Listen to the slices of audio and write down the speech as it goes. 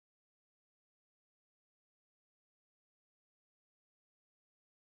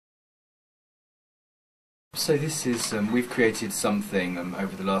So this is, we've created something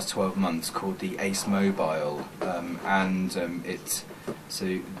over the last 12 months called the ACEmobile, it's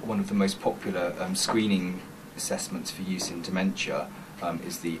one of the most popular screening assessments for use in dementia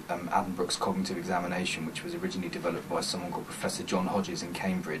is the Addenbrooke's cognitive examination, which was originally developed by someone called Professor John Hodges in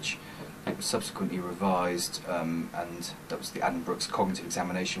Cambridge. It was subsequently revised, and that was the Addenbrooke's cognitive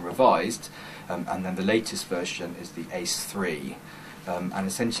examination revised, and then the latest version is the ACE3. And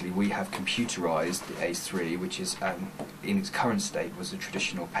essentially we have computerised the ACE3, which is in its current state was a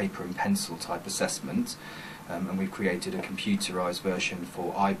traditional paper and pencil type assessment, and we've created a computerised version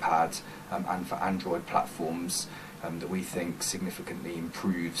for iPad and for Android platforms that we think significantly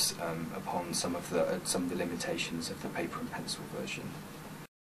improves upon some of the limitations of the paper and pencil version.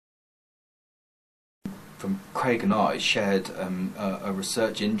 From Craig and I shared a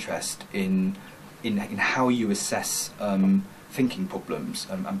research interest in how you assess thinking problems,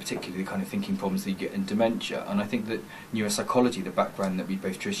 and particularly the kind of thinking problems that you get in dementia. And I think that neuropsychology, the background that we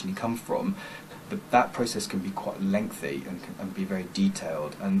both traditionally come from, that process can be quite lengthy and be very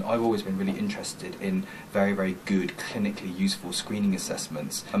detailed. And I've always been really interested in very, very good, clinically useful screening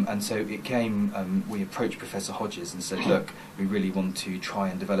assessments. And so it came, we approached Professor Hodges and said, look, we really want to try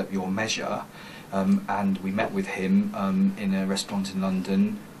and develop your measure. And we met with him in a restaurant in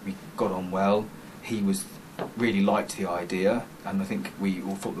London. We got on well. He really liked the idea, and I think we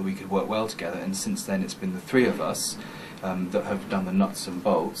all thought that we could work well together, and since then it's been the three of us that have done the nuts and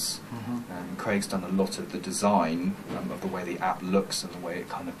bolts. Craig's done a lot of the design of the way the app looks and the way it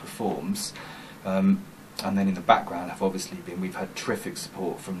kind of performs, and then in the background we've had terrific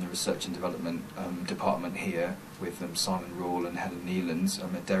support from the research and development department here with Simon Rawle and Helen Neelands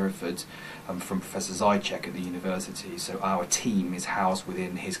at Derriford, from Professor Zychek at the university. So our team is housed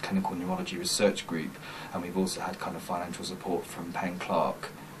within his clinical neurology research group, and we've also had kind of financial support from Penn Clark,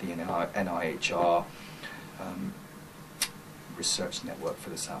 the NIHR research network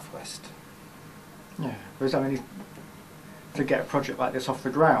for the Southwest. Yeah, because I mean, to get a project like this off the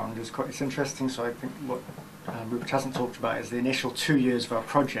ground it's interesting. So I think what Rupert hasn't talked about is the initial 2 years of our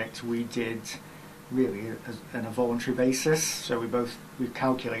project we did really on a voluntary basis. So we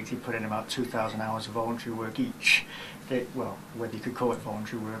calculated, put in about 2,000 hours of voluntary work each. Well, whether you could call it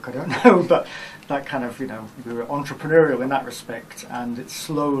voluntary work, I don't know, but that kind of, we were entrepreneurial in that respect, and it's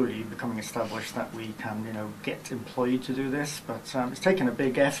slowly becoming established that we can, get employed to do this. But it's taken a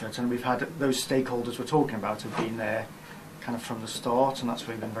big effort, and we've had those stakeholders we're talking about have been there kind of from the start, and that's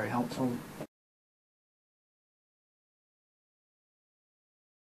really been very helpful.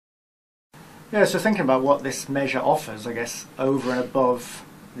 Yeah, so thinking about what this measure offers, I guess, over and above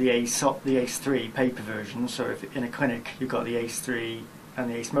the ACE3 paper version. So if in a clinic you've got the ACE3 and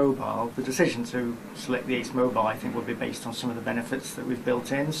the ACEmobile, the decision to select the ACEmobile I think will be based on some of the benefits that we've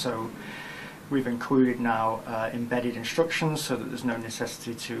built in. So we've included now embedded instructions so that there's no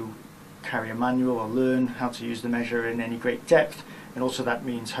necessity to carry a manual or learn how to use the measure in any great depth, and also that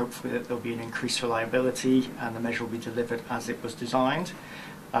means hopefully that there'll be an increased reliability and the measure will be delivered as it was designed.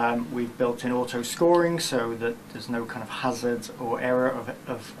 We've built in auto scoring so that there's no kind of hazard or error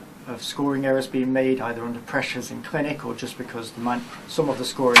of scoring errors being made either under pressures in clinic or just because some of the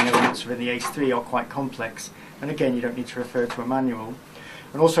scoring elements within the ACE3 are quite complex, and again you don't need to refer to a manual.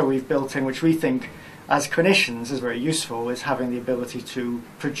 And also we've built in, which we think as clinicians is very useful, is having the ability to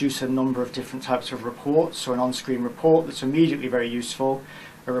produce a number of different types of reports. So an on-screen report that's immediately very useful,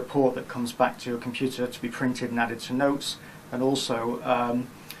 a report that comes back to your computer to be printed and added to notes, and also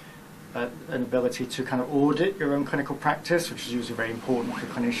an ability to kind of audit your own clinical practice, which is usually very important for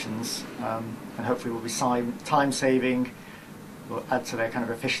clinicians, and hopefully will be time-saving, will add to their kind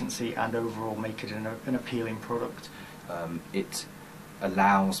of efficiency and overall make it an appealing product. It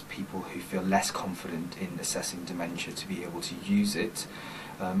allows people who feel less confident in assessing dementia to be able to use it,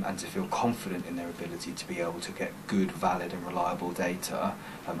 and to feel confident in their ability to be able to get good, valid and reliable data,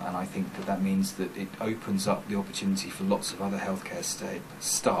 and I think that means that it opens up the opportunity for lots of other healthcare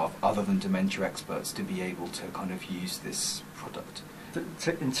staff other than dementia experts to be able to kind of use this product.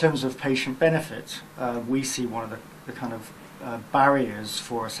 In terms of patient benefit, we see one of the kind of barriers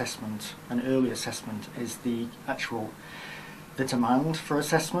for assessment and early assessment is the demand for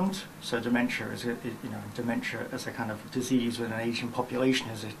assessment. So dementia dementia as a kind of disease with an aging population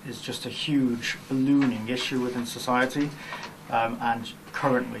is just a huge ballooning issue within society, and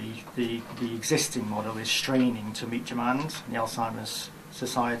currently the existing model is straining to meet demand. The Alzheimer's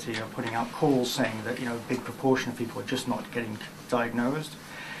Society are putting out calls saying that a big proportion of people are just not getting diagnosed,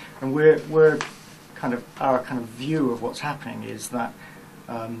 and we're kind of our kind of view of what's happening is that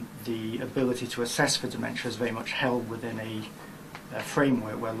the ability to assess for dementia is very much held within a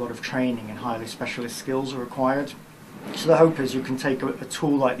framework where a lot of training and highly specialist skills are required. So the hope is you can take a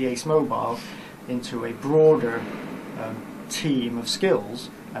tool like the ACEmobile into a broader team of skills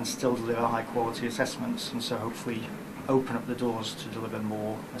and still deliver high quality assessments, and so hopefully open up the doors to deliver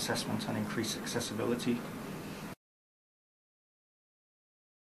more assessment and increase accessibility.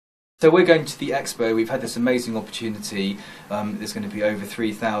 So we're going to the expo. We've had this amazing opportunity. There's going to be over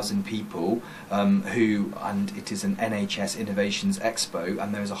 3,000 people and it is an NHS Innovations Expo,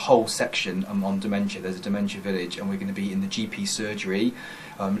 and there's a whole section on dementia. There's a dementia village, and we're going to be in the GP surgery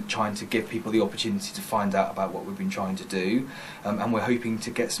trying to give people the opportunity to find out about what we've been trying to do, and we're hoping to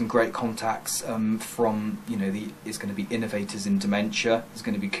get some great contacts from, it's going to be innovators in dementia. There's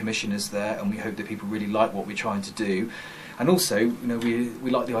going to be commissioners there, and we hope that people really like what we're trying to do. And also, we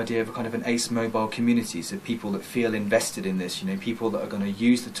like the idea of a kind of an ACEmobile community, so people that feel invested in this, people that are going to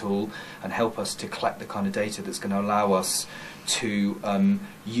use the tool and help us to collect the kind of data that's going to allow us to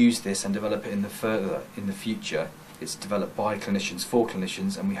use this and develop it in the future. It's developed by clinicians for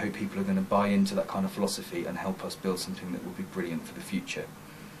clinicians, and we hope people are going to buy into that kind of philosophy and help us build something that will be brilliant for the future.